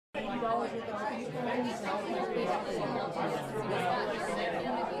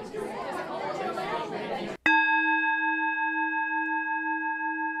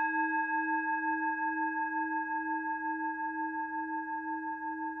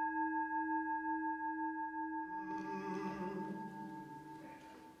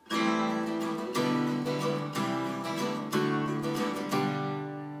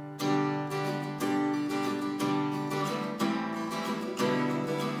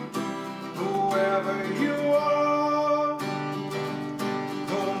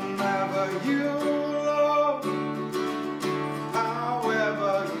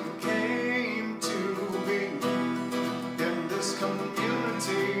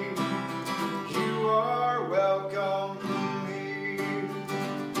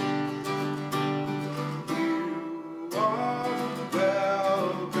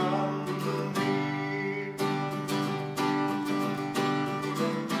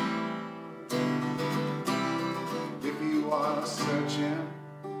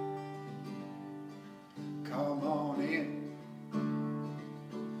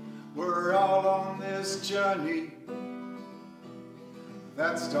Journey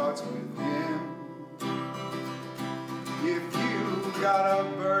that starts with Him. If you got a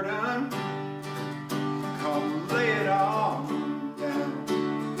burden, come lay it on down.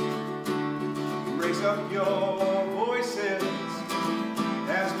 Raise up your voices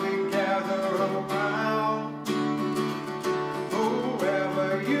as we gather around.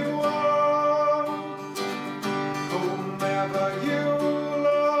 Whoever you are, whomever you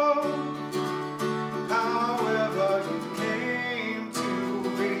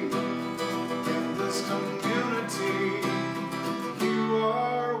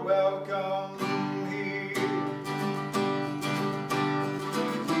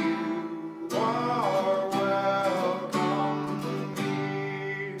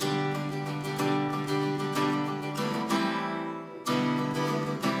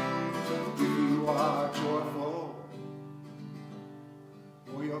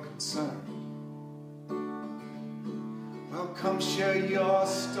come share your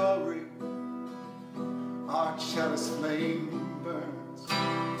story. Our chalice flame burns.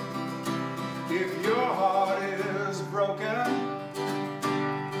 If your heart is broken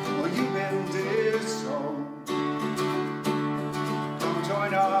or you've been disowned, come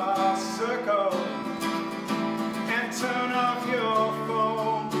join our circle and turn off your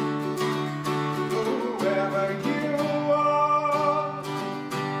phone. Whoever you are,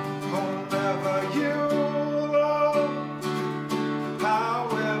 whomever you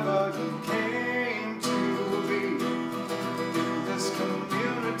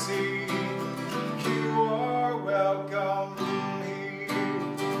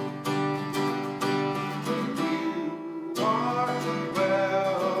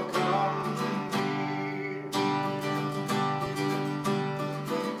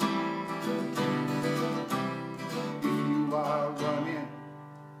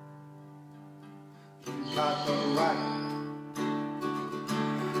got the right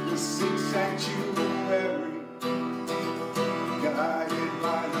to seek sanctuary, guided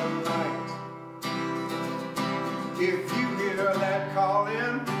by the light. If you hear that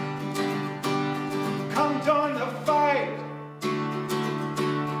calling, come join the fight,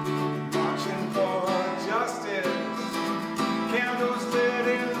 marching for justice, candles lit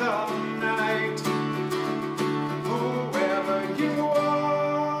in the night. Whoever you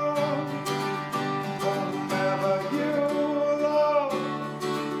are, whomever you love,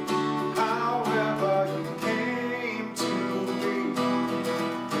 however you came to be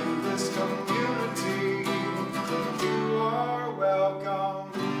in this community, you are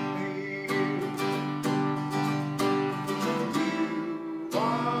welcome here. You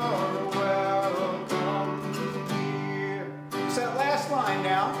are welcome here. It's that last line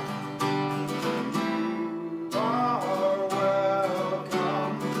now. You are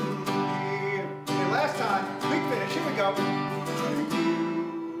welcome here. Okay, last time, big finish, here we go.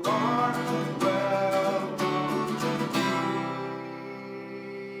 You are welcome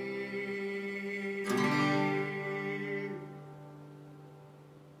here.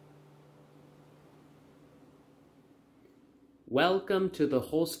 Welcome to the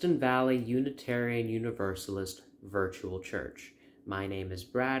Holston Valley Unitarian Universalist Virtual Church. My name is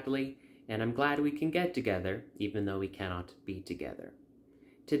Bradley, and I'm glad we can get together, even though we cannot be together.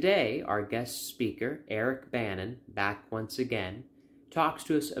 Today, our guest speaker, Eric Bannan, back once again, talks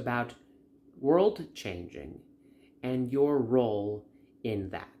to us about world changing and your role in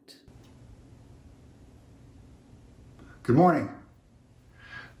that. Good morning.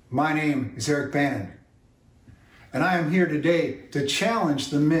 My name is Eric Bannan, and I am here today to challenge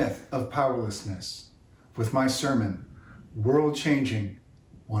the myth of powerlessness with my sermon, World Changing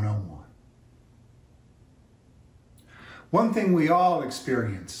 101. One thing we all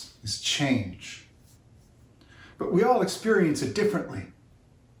experience is change, but we all experience it differently.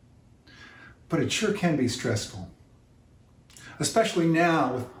 But it sure can be stressful, especially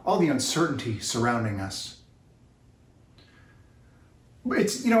now with all the uncertainty surrounding us.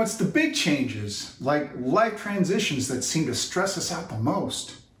 It's the big changes, like life transitions, that seem to stress us out the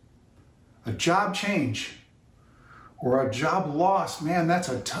most. A job change or a job loss, man, that's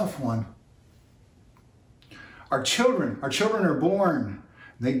a tough one. Our children are born,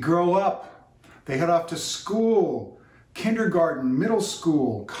 they grow up, they head off to school, kindergarten, middle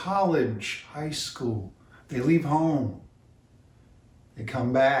school, college, high school. They leave home, they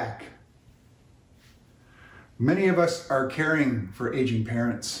come back. Many of us are caring for aging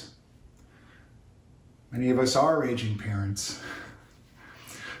parents. Many of us are aging parents.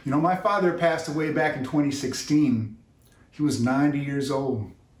 My father passed away back in 2016. He was 90 years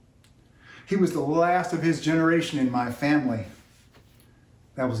old. He was the last of his generation in my family.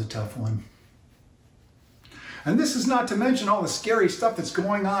 That was a tough one. And this is not to mention all the scary stuff that's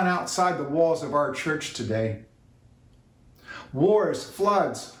going on outside the walls of our church today. Wars,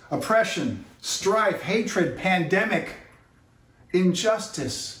 floods, oppression, strife, hatred, pandemic,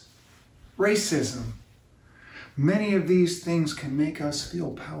 injustice, racism. Many of these things can make us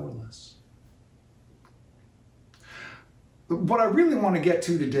feel powerless. What I really want to get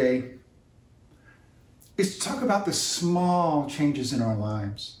to today is to talk about the small changes in our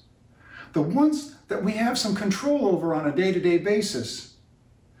lives, the ones that we have some control over on a day-to-day basis.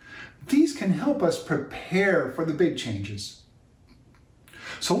 These can help us prepare for the big changes.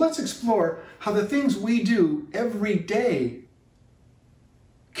 So let's explore how the things we do every day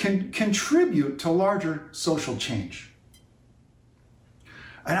can contribute to larger social change.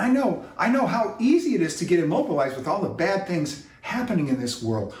 And I know how easy it is to get immobilized with all the bad things happening in this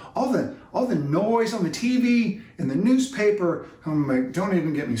world. All the noise on the TV, in the newspaper. Don't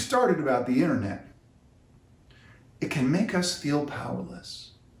even get me started about the internet. It can make us feel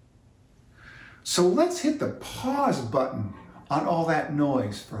powerless. So let's hit the pause button on all that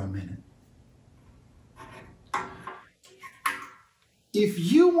noise for a minute. If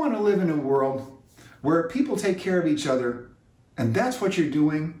you want to live in a world where people take care of each other, and that's what you're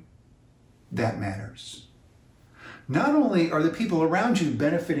doing, that matters. Not only are the people around you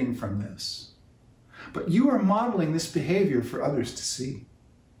benefiting from this, but you are modeling this behavior for others to see.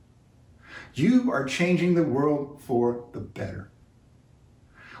 You are changing the world for the better.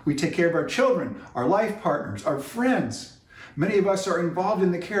 We take care of our children, our life partners, our friends. Many of us are involved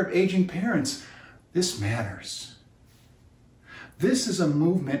in the care of aging parents. This matters. This is a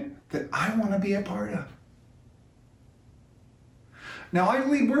movement that I want to be a part of. Now, I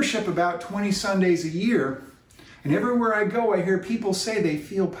lead worship about 20 Sundays a year, and everywhere I go, I hear people say they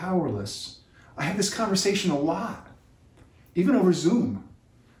feel powerless. I have this conversation a lot, even over Zoom,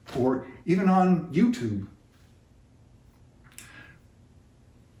 or even on YouTube.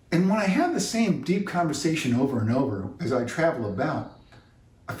 And when I have the same deep conversation over and over as I travel about,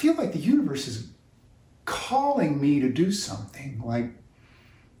 I feel like the universe is calling me to do something, like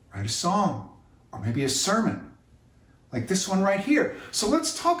write a song, or maybe a sermon, like this one right here. So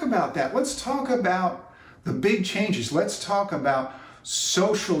let's talk about that. Let's talk about the big changes. Let's talk about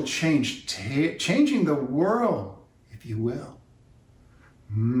social change, changing the world, if you will.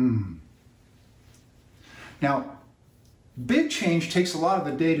 Now, big change takes a lot of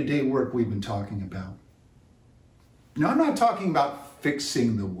the day-to-day work we've been talking about. Now, I'm not talking about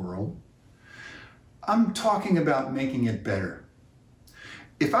fixing the world. I'm talking about making it better.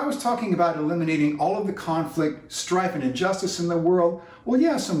 If I was talking about eliminating all of the conflict, strife, and injustice in the world, well,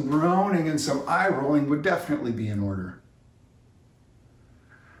 yeah, some groaning and some eye-rolling would definitely be in order.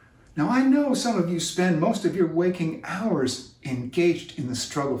 Now, I know some of you spend most of your waking hours engaged in the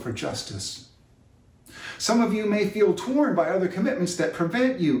struggle for justice. Some of you may feel torn by other commitments that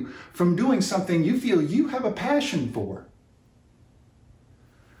prevent you from doing something you feel you have a passion for.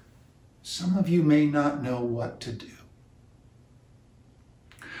 Some of you may not know what to do.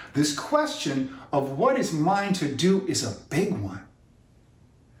 This question of what is mine to do is a big one.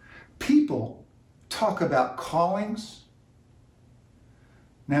 People talk about callings.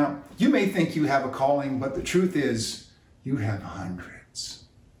 Now, you may think you have a calling, but the truth is you have hundreds.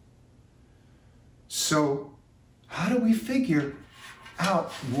 So, how do we figure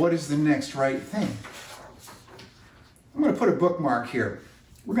out what is the next right thing? I'm going to put a bookmark here.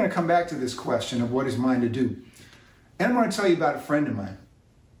 We're going to come back to this question of what is mine to do. And I'm going to tell you about a friend of mine.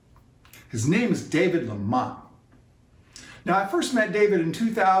 His name is David LaMottes. Now, I first met David in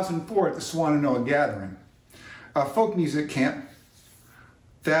 2004 at the Swananoa Gathering, a folk music camp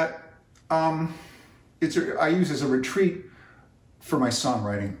that I use as a retreat for my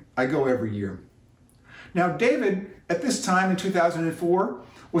songwriting. I go every year. Now, David, at this time in 2004,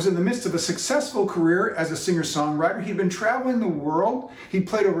 was in the midst of a successful career as a singer-songwriter. He'd been traveling the world. He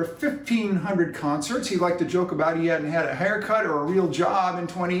played over 1,500 concerts. He liked to joke about he hadn't had a haircut or a real job in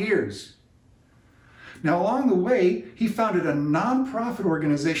 20 years. Now, along the way, he founded a nonprofit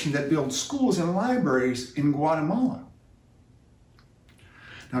organization that builds schools and libraries in Guatemala.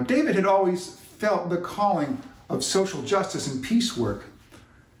 Now, David had always felt the calling of social justice and peace work.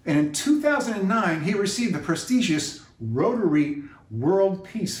 And in 2009, he received the prestigious Rotary World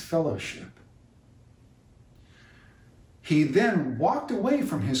Peace Fellowship. He then walked away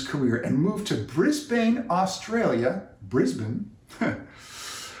from his career and moved to Brisbane, Australia,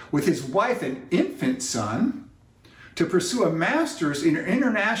 with his wife and infant son to pursue a master's in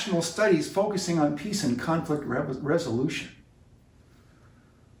international studies focusing on peace and conflict resolution.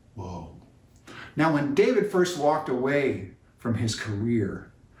 Whoa. Now, when David first walked away from his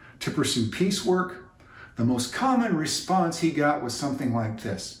career to pursue peace work, the most common response he got was something like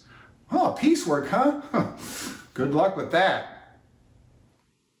this. Oh, peace work, huh? Good luck with that.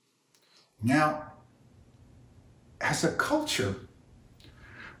 Now, as a culture,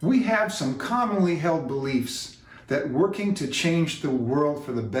 we have some commonly held beliefs that working to change the world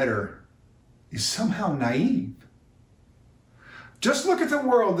for the better is somehow naive. Just look at the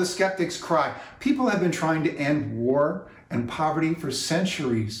world, the skeptics cry. People have been trying to end war and poverty for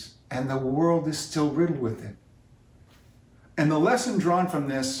centuries, and the world is still riddled with it. And the lesson drawn from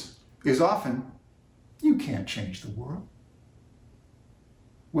this is often, you can't change the world.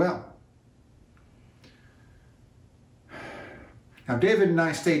 Well, now David and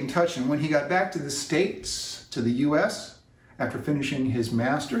I stayed in touch, and when he got back to the States, to the US, after finishing his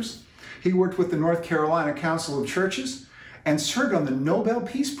master's, he worked with the North Carolina Council of Churches and served on the Nobel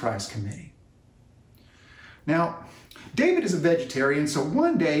Peace Prize Committee. Now, David is a vegetarian, so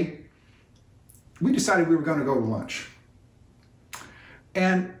one day we decided we were going to go to lunch.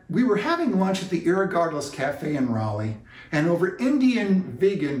 And we were having lunch at the Irregardless Cafe in Raleigh, and over Indian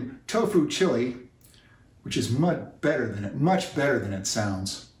vegan tofu chili, which is much better than it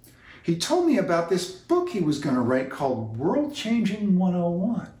sounds, he told me about this book he was going to write called World Changing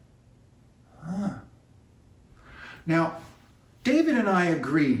 101. Now, David and I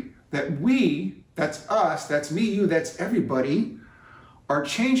agree that we, that's us, that's me, you, that's everybody, are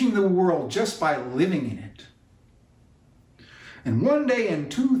changing the world just by living in it. And one day in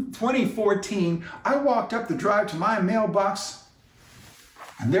 2014, I walked up the drive to my mailbox,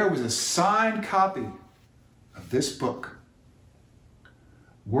 and there was a signed copy of this book,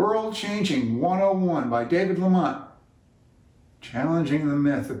 World Changing 101 by David LaMottes, challenging the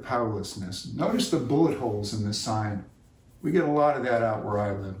myth of powerlessness. Notice the bullet holes in the sign. We get a lot of that out where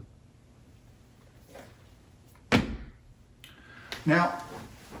I live. Now,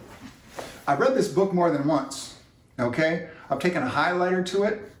 I've read this book more than once, okay? I've taken a highlighter to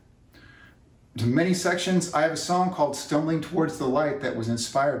it, to many sections. I have a song called Stumbling Towards the Light that was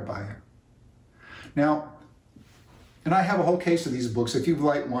inspired by it. Now, and I have a whole case of these books. If you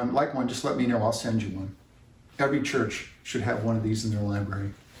like one, just let me know. I'll send you one. Every church should have one of these in their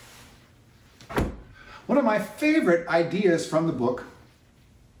library. One of my favorite ideas from the book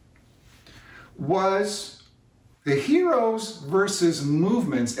was the heroes versus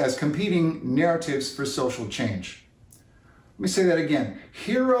movements as competing narratives for social change. Let me say that again.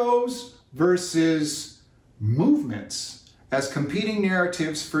 Heroes versus movements as competing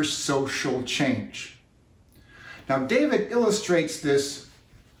narratives for social change. Now, David illustrates this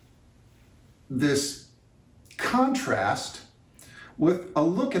contrast with a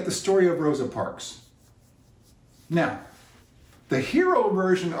look at the story of Rosa Parks. Now, the hero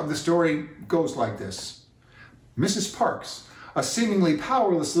version of the story goes like this. Mrs. Parks, a seemingly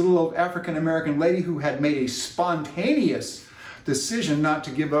powerless little old African-American lady who had made a spontaneous decision not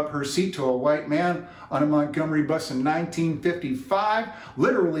to give up her seat to a white man on a Montgomery bus in 1955,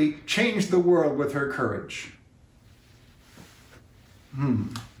 literally changed the world with her courage.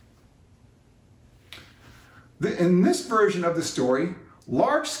 In this version of the story,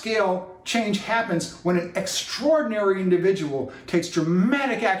 large-scale change happens when an extraordinary individual takes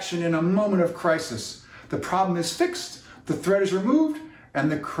dramatic action in a moment of crisis. The problem is fixed, the threat is removed,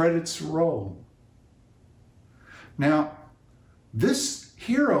 and the credits roll. Now, this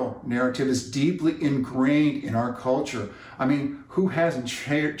hero narrative is deeply ingrained in our culture. I mean, who hasn't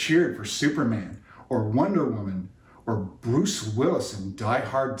cheered for Superman or Wonder Woman or Bruce Willis in Die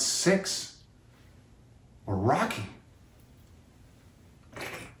Hard 6 or Rocky?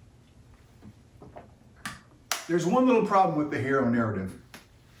 There's one little problem with the hero narrative.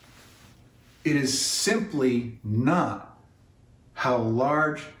 It is simply not how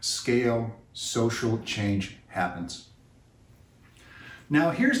large-scale social change happens.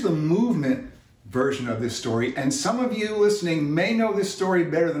 Now, here's the movement version of this story, and some of you listening may know this story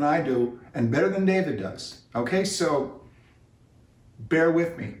better than I do and better than David does. Okay, so bear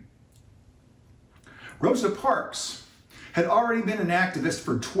with me. Rosa Parks had already been an activist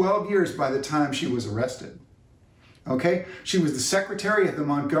for 12 years by the time she was arrested. Okay, she was the secretary at the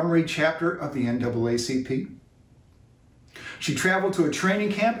Montgomery chapter of the NAACP. She traveled to a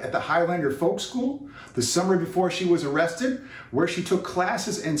training camp at the Highlander Folk School the summer before she was arrested, where she took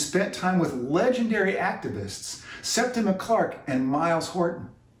classes and spent time with legendary activists Septima Clark and Miles Horton.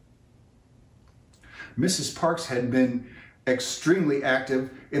 Mrs. Parks had been extremely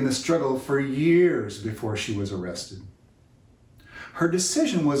active in the struggle for years before she was arrested. Her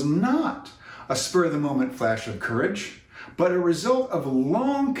decision was not a spur-of-the-moment flash of courage, but a result of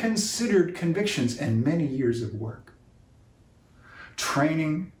long-considered convictions and many years of work.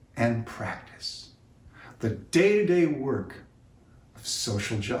 Training and practice. The day-to-day work of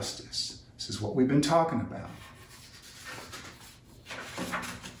social justice. This is what we've been talking about.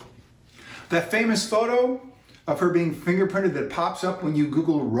 That famous photo of her being fingerprinted that pops up when you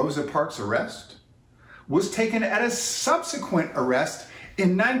Google Rosa Parks arrest was taken at a subsequent arrest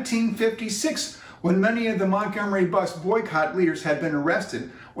in 1956, when many of the Montgomery bus boycott leaders had been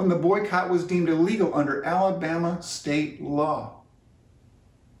arrested, when the boycott was deemed illegal under Alabama state law.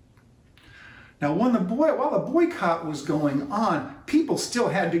 Now, while the boycott was going on, people still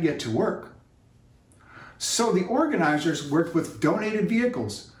had to get to work. So the organizers worked with donated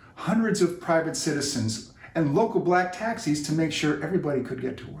vehicles, hundreds of private citizens, and local black taxis to make sure everybody could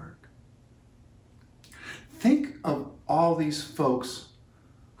get to work. Think of all these folks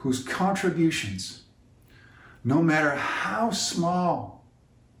whose contributions, no matter how small,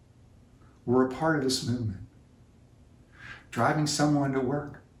 were a part of this movement. Driving someone to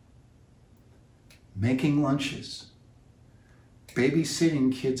work, making lunches,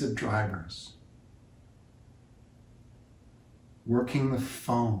 babysitting kids of drivers, working the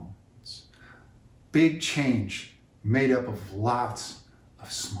phones. Big change made up of lots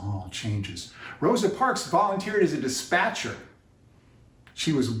of small changes. Rosa Parks volunteered as a dispatcher.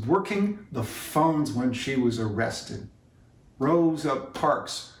 She was working the phones when she was arrested. Rosa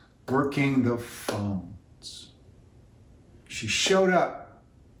Parks working the phones. She showed up,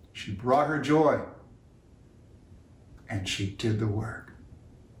 she brought her joy, and she did the work.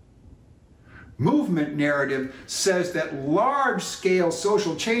 Movement narrative says that large-scale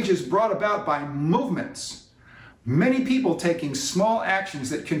social change is brought about by movements. Many people taking small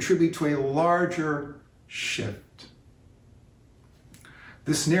actions that contribute to a larger shift.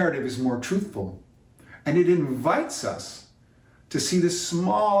 This narrative is more truthful, and it invites us to see the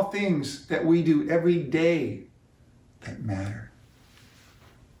small things that we do every day that matter.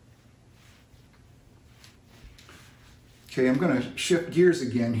 Okay, I'm going to shift gears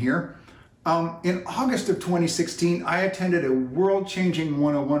again here. In August of 2016, I attended a World-Changing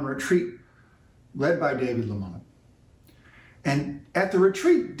 101 retreat led by David LaMottes. And at the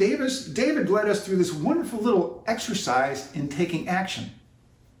retreat, David led us through this wonderful little exercise in taking action.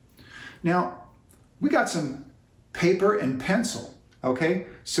 Now, we got some paper and pencil, okay?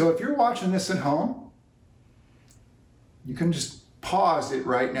 So if you're watching this at home, you can just pause it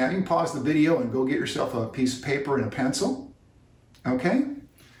right now. You can pause the video and go get yourself a piece of paper and a pencil, okay?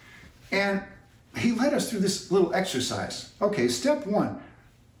 And he led us through this little exercise. Okay, step one,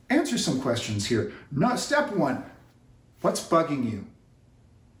 answer some questions here. Step one, what's bugging you?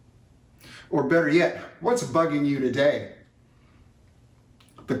 Or better yet, what's bugging you today?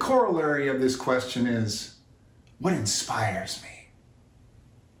 The corollary of this question is, what inspires me?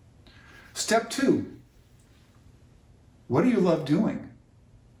 Step two, what do you love doing?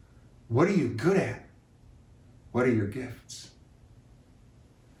 What are you good at? What are your gifts?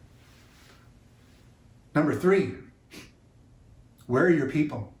 Number three, where are your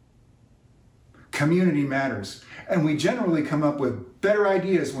people? Community matters, and we generally come up with better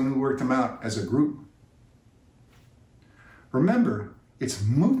ideas when we work them out as a group. Remember, it's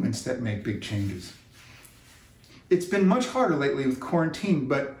movements that make big changes. It's been much harder lately with quarantine,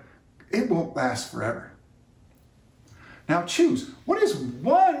 but it won't last forever. Now choose, what is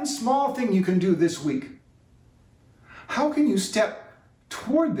one small thing you can do this week? How can you step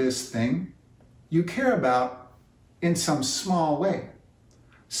toward this thing you care about in some small way?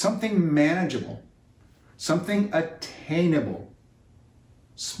 Something manageable, something attainable,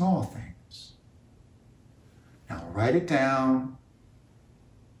 small things. Now write it down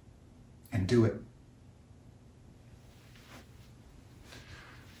and do it.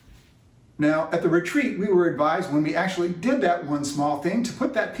 Now, at the retreat, we were advised when we actually did that one small thing to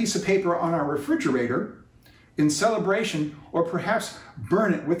put that piece of paper on our refrigerator in celebration, or perhaps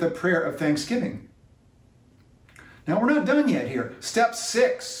burn it with a prayer of thanksgiving. Now, we're not done yet here. Step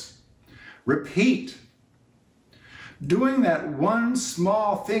 6, repeat. Doing that one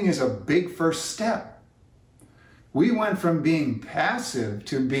small thing is a big first step. We went from being passive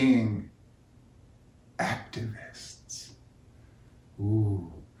to being activists. Ooh.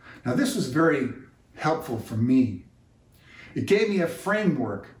 Now, this was very helpful for me. It gave me a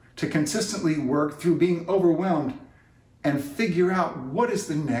framework to consistently work through being overwhelmed and figure out what is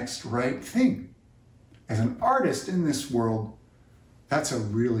the next right thing. As an artist in this world, that's a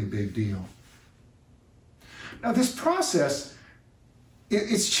really big deal. Now, this process,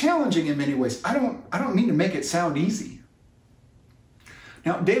 it's challenging in many ways. I don't mean to make it sound easy.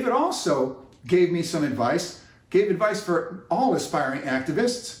 Now, David also gave me some advice, gave advice for all aspiring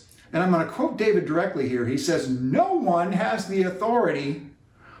activists, and I'm going to quote David directly here. He says, "No one has the authority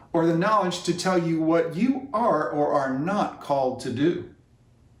or the knowledge to tell you what you are or are not called to do."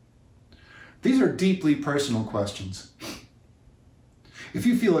 These are deeply personal questions. If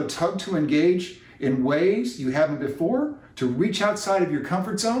you feel a tug to engage in ways you haven't before, to reach outside of your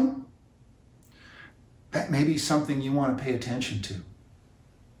comfort zone, that may be something you want to pay attention to.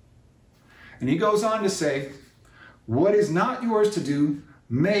 And he goes on to say, what is not yours to do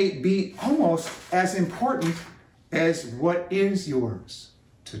may be almost as important as what is yours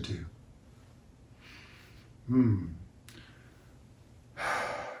to do.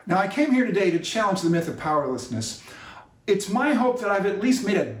 Now, I came here today to challenge the myth of powerlessness. It's my hope that I've at least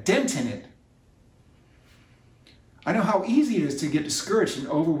made a dent in it. I know how easy it is to get discouraged and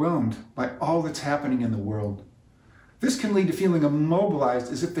overwhelmed by all that's happening in the world. This can lead to feeling immobilized,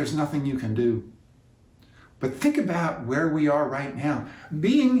 as if there's nothing you can do. But think about where we are right now.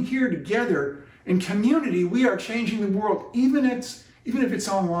 Being here together in community, we are changing the world. Even if it's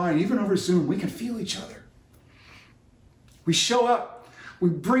online, even over Zoom, we can feel each other. We show up, we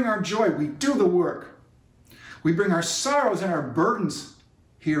bring our joy, we do the work. We bring our sorrows and our burdens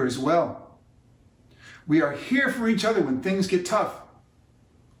here as well. We are here for each other when things get tough.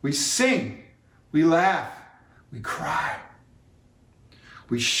 We sing, we laugh, we cry.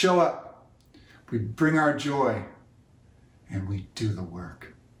 We show up, we bring our joy, and we do the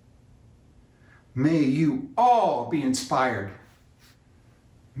work. May you all be inspired.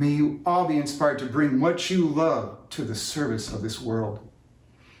 May you all be inspired to bring what you love to the service of this world.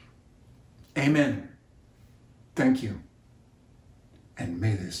 Amen. Thank you. And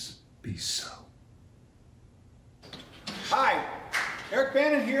may this be so. Hi, Eric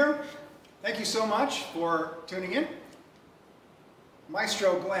Bannan here. Thank you so much for tuning in.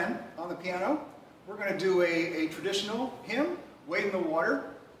 Maestro Glenn on the piano. We're going to do a traditional hymn, Wade in the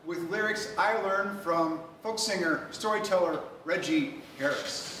Water, with lyrics I learned from folk singer, storyteller Reggie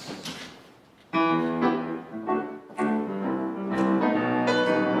Harris.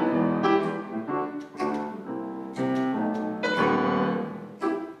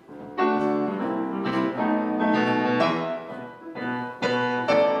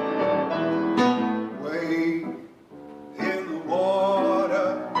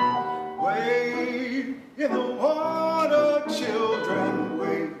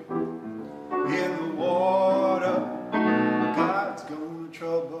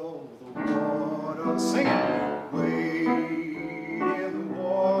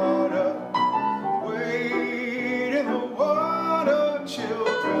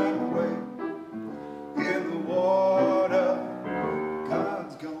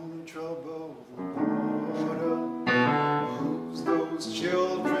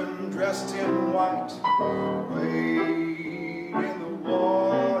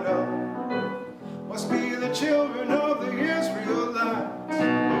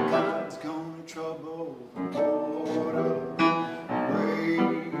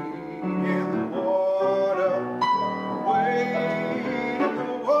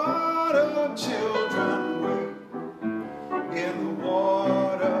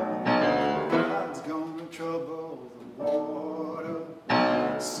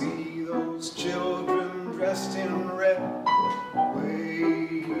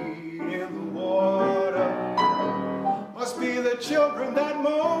 Children that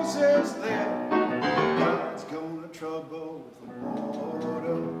Moses led, God's gonna trouble the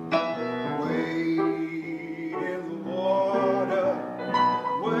water. Wade in the water,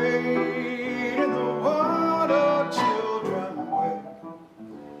 wade in the water, children, wade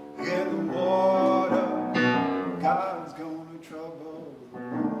in the water. God's gonna trouble the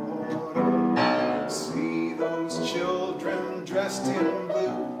water. See those children dressed in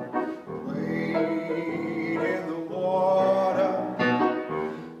blue.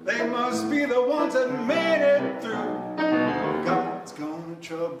 gonna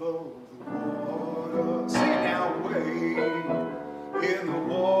trouble the water. Sing it now. Wade in the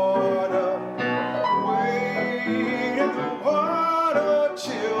water. Wade in the water,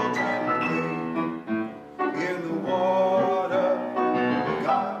 children. Wade in the water.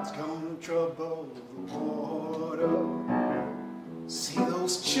 God's gonna trouble the water. See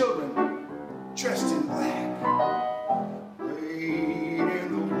those children dressed in black. Wade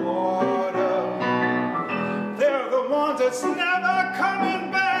in the water. They're the ones that's never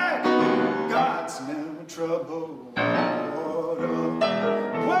coming back. God's never trouble the water.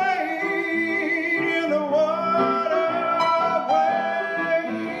 Wade in the water.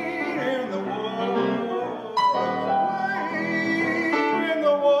 Wade in the water. Wade in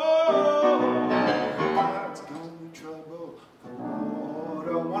the water. God's gonna trouble the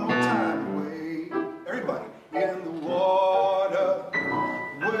water. One more time. Wade. Everybody. In the water.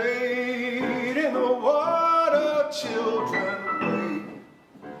 Wade in the water, children.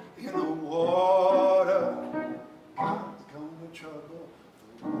 Wade in the water. God's gonna trouble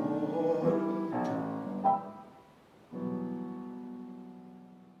the water.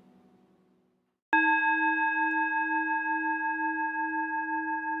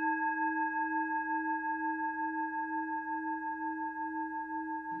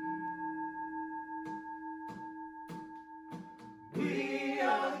 We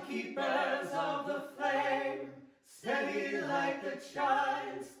are the keepers of the flame, steady like the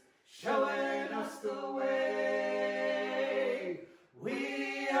chimes, showing us the way.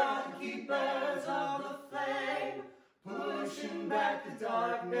 We are the keepers of the flame, pushing back the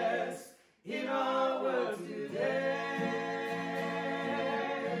darkness in our world today.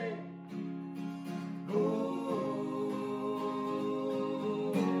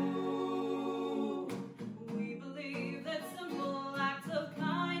 We believe that simple acts of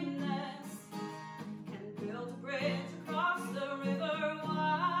kindness can build a bridge across the river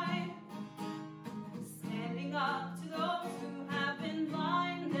wide, standing up to those who have been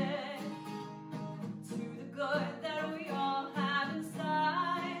blinded to the good that we all have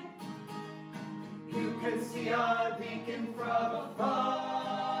inside. You can see our beacon from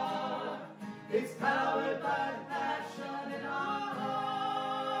afar. It's powered by the passion in our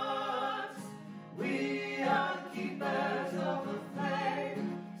hearts. We are the keepers of the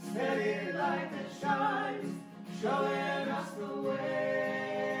flame, steady like the chimes, showing us the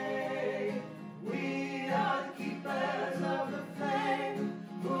way. We are the keepers of the flame,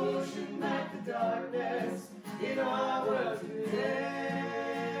 pushing back the darkness in our world today.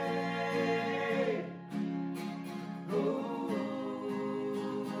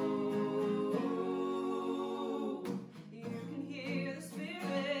 You can hear the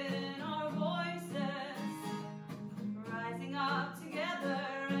spirit in our voices, rising up together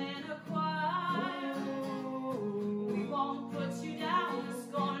in a choir. We won't put you down,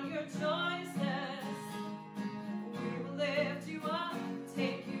 scorn your choices. We will lift you up,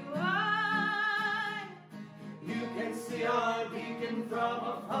 take you high. You can see our beacon from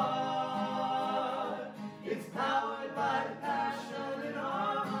afar. It's powered by the passion in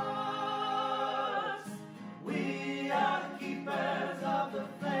our hearts. We are the keepers of the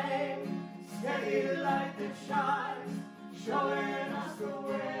flame, steady like the chimes, showing us the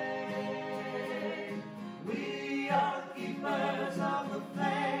way. We are the keepers of the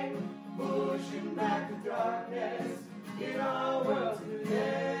flame, pushing back the darkness in our world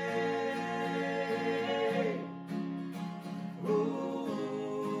today.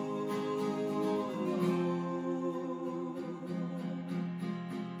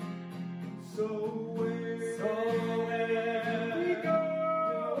 So where we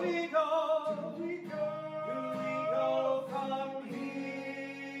go, we go, we go, do we go from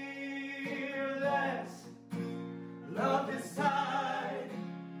here? Let's love this side,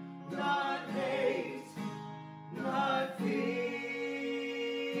 not hate, not fear.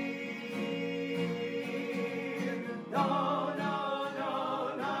 No, no,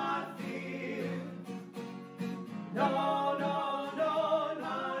 no, not fear. No, no, no,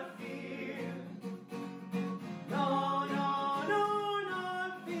 not fear. No, no, no,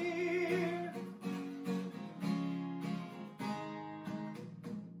 not fear.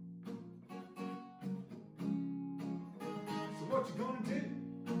 So what you gonna do?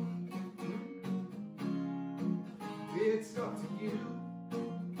 It's up to you.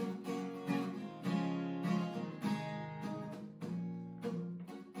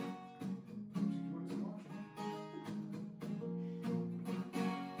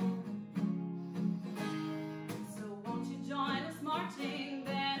 So won't you join us marching,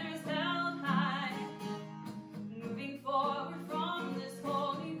 banners held high, moving forward from this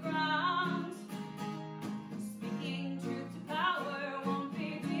holy ground, speaking truth to power, won't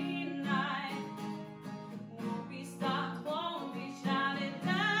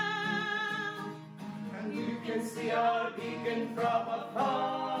see our beacon from afar.